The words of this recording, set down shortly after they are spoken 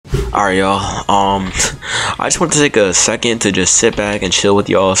Alright, y'all. I just want to take a second to just sit back and chill with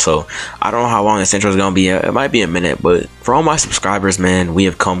y'all. So I don't know how long this intro is gonna be. It might be a minute, but for all my subscribers, man, we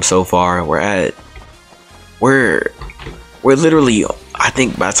have come so far. We're literally, I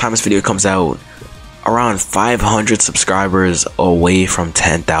think by the time this video comes out, around 500 subscribers away from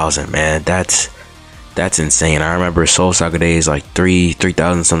 10,000. Man, that's insane. I remember Slykage days like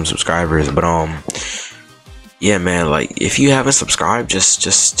 3,000 some subscribers, but yeah, man, like if you haven't subscribed,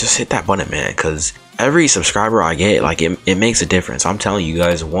 just hit that button, man, because every subscriber I get, like it makes a difference. I'm telling you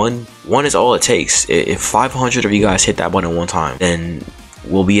guys, one is all it takes. If 500 of you guys hit that button one time, then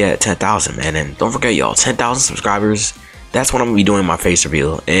we'll be at 10,000, man. And don't forget, y'all, 10,000 subscribers, that's when I'm gonna be doing my face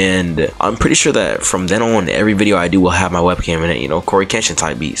reveal. And I'm pretty sure that from then on, every video I do will have my webcam in it, you know, Corey Kenshin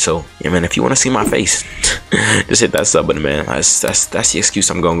type beat. So yeah, man, if you want to see my face, just hit that sub button, man. That's the excuse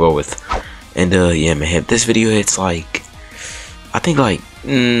I'm gonna go with. And yeah, man, if this video hits like, I think like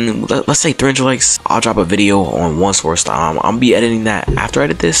let's say 300 likes, I'll drop a video on one source time. I'll be editing that after I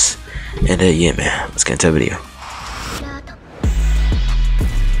edit this. And yeah, man, let's get into the video.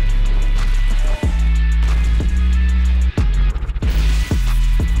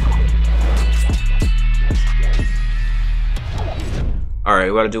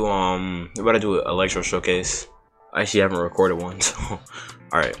 Alright, we gotta do an electro showcase. I actually haven't recorded one, so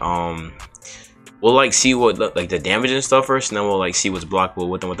alright, we'll like see what like the damage and stuff first, and then we'll like see what's blockable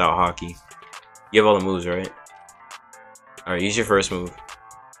with and without hockey. You have all the moves, right? Alright, use your first move.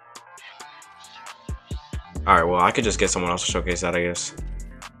 Alright, well, I could just get someone else to showcase that, I guess.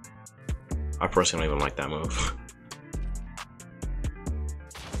 I personally don't even like that move.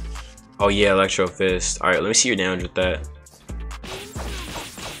 Oh yeah, electro fist. Alright, let me see your damage with that.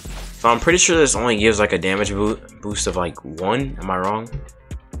 So I'm pretty sure this only gives like a damage boost of like 1. Am I wrong?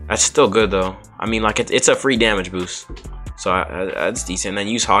 That's still good though. I mean, like it's a free damage boost, so that's decent. And then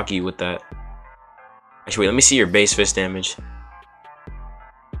use hockey with that. Actually, wait, let me see your base fist damage.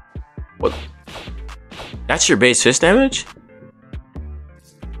 What? That's your base fist damage?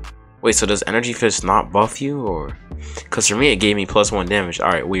 Wait, so does energy fist not buff you, or? Cause for me it gave me +1 damage.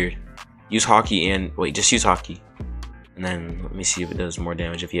 All right, weird. Use hockey and wait, just use hockey. And then let me see if it does more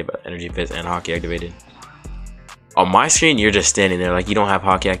damage if you have energy fist and hockey activated. On my screen, you're just standing there like you don't have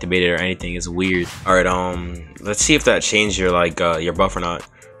hockey activated or anything. It's weird. All right, let's see if that changed your like your buff or not.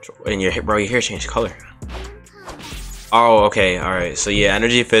 And your hair changed color. Oh, okay. All right. So yeah,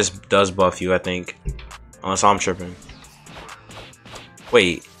 energy fist does buff you, I think, unless I'm tripping.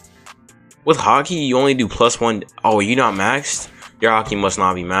 Wait, with hockey you only do +1. Oh, you not maxed? Your hockey must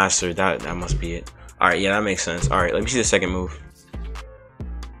not be mastered. That must be it. Alright, yeah, that makes sense. Alright, let me see the second move.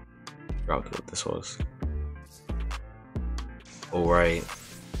 Forgot what this was. Alright.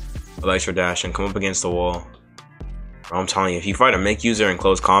 Electro dash and come up against the wall. Bro, I'm telling you, if you fight a Mink user in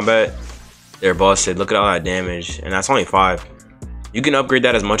close combat, they're busted. Look at all that damage. And that's only 5. You can upgrade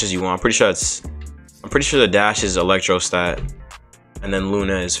that as much as you want. I'm pretty sure the dash is electro stat. And then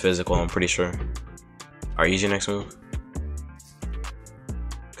Luna is physical, I'm pretty sure. Alright, use your next move.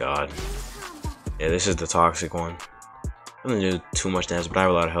 God. Yeah, this is the toxic one. Doesn't do too much damage, but I have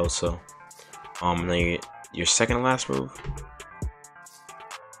a lot of health, so. Then your second to last move.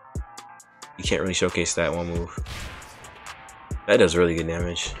 You can't really showcase that one move. That does really good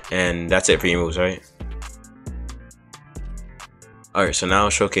damage. And that's it for your moves, right? Alright, so now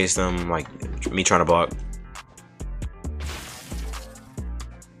showcase them like me trying to block.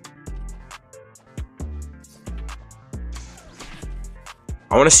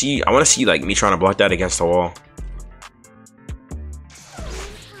 I want to see like me trying to block that against the wall.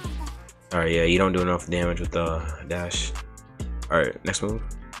 All right, yeah, you don't do enough damage with the dash. All right, next move.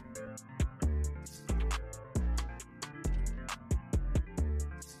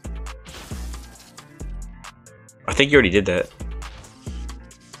 I think you already did that.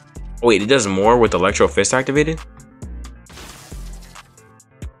 Oh, wait, it does more with electro fist activated?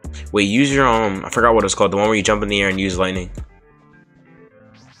 Wait, use your I forgot what it's called, the one where you jump in the air and use lightning.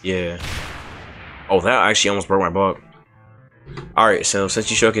 Yeah. Oh, that actually almost broke my block. Alright, so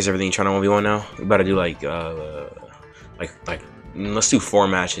since you showcase everything, you're trying to 1v1 now, we better do like let's do 4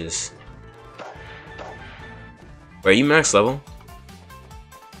 matches. Wait, are you max level?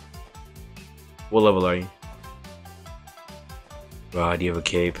 What level are you? God, do you have a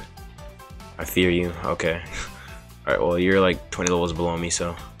cape? I fear you. Okay. Alright, well, you're like 20 levels below me,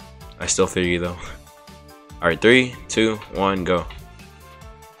 so I still fear you though. Alright, 3, 2, 1, go.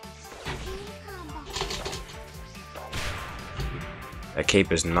 That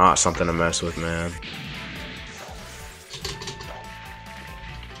cape is not something to mess with, man.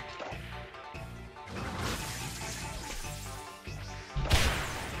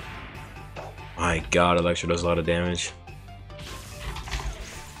 My god, Electro does a lot of damage.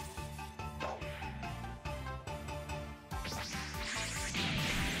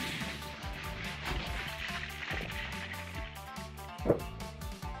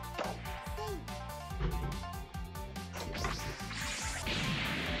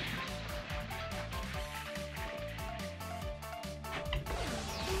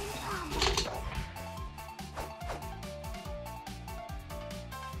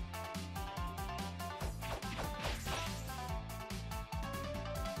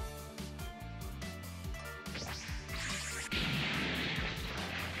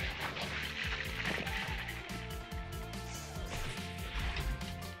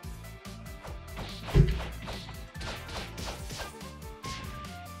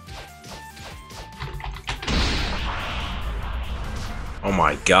 Oh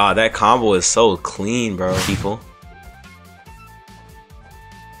my god, that combo is so clean, bro, people.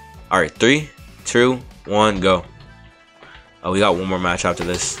 Alright, 3, 2, 1, go. Oh, we got one more match after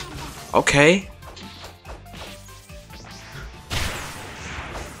this. Okay.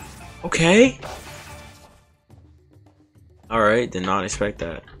 Okay. Alright, did not expect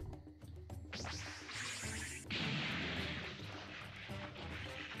that.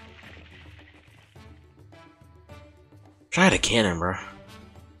 Try the cannon, bro.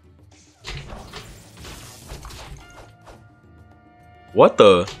 What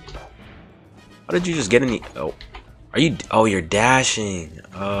the? How did you just get in the? Oh, are you? Oh, you're dashing.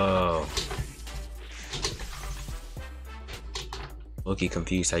 Oh, low-key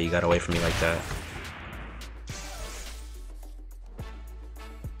confused how you got away from me like that.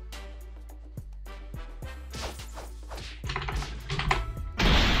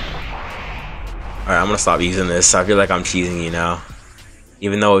 Alright, I'm gonna stop using this. I feel like I'm cheesing you now.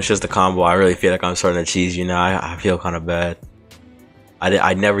 Even though it's just a combo, I really feel like I'm starting to cheese you now. I feel kind of bad.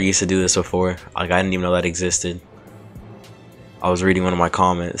 I never used to do this before. Like, I didn't even know that existed. I was reading one of my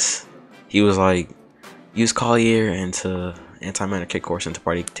comments. He was like, use Collier into anti-mana kick course into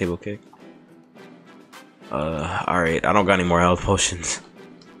party table kick. Alright, I don't got any more health potions.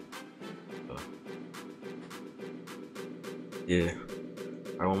 Yeah.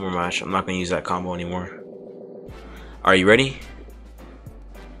 Alright, one more match. I'm not gonna use that combo anymore. Are you ready?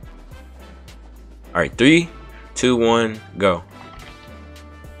 Alright, 3, 2, 1, go.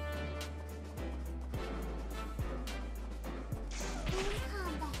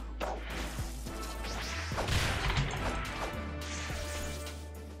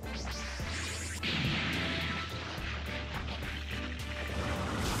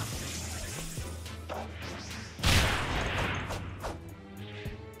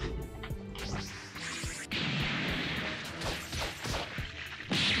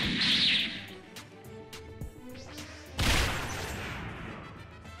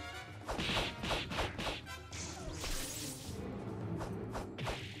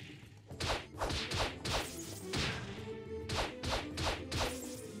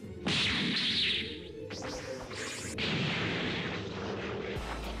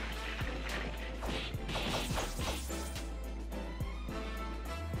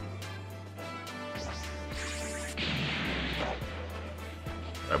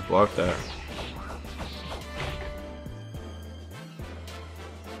 I blocked that.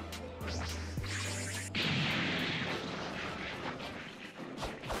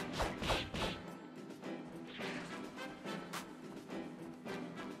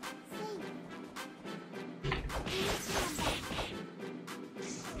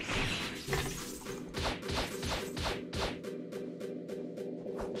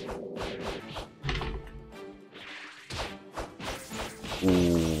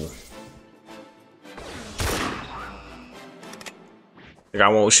 Ooh. Like I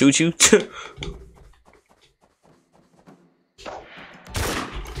won't shoot you.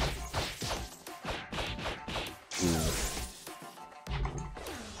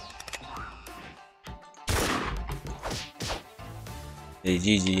 Hey,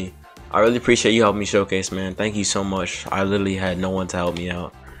 GG. I really appreciate you helping me showcase, man. Thank you so much. I literally had no one to help me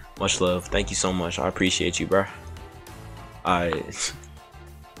out. Much love. Thank you so much. I appreciate you, bro. Alright.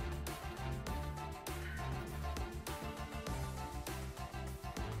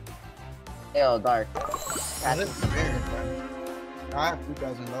 Yo, Dark. Oh, that's fair, bro. I have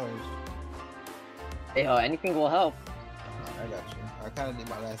 $2,000. Hey, yo, anything will help. I got you. I kind of need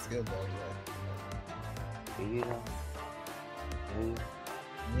my last skill though. Do you know?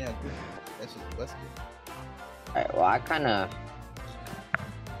 Yeah, dude. That's just busted. Alright, well, I kind of.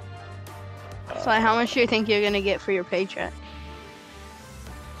 So how much do you think you're gonna get for your paycheck?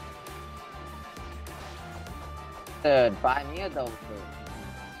 Buy me a double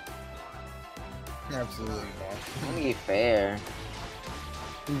Absolutely not. I'm gonna be fair.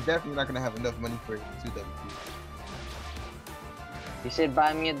 He's definitely not gonna have enough money for it to double. You should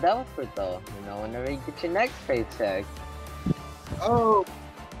buy me a double fruit though. You know, whenever you get your next paycheck. Oh,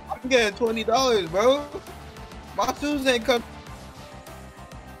 I'm getting $20, bro. My shoes ain't come.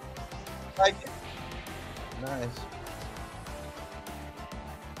 Like, nice.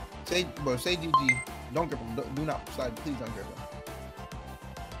 Say, bro, say GG. Don't grip him. Do not slide. Please don't grip him.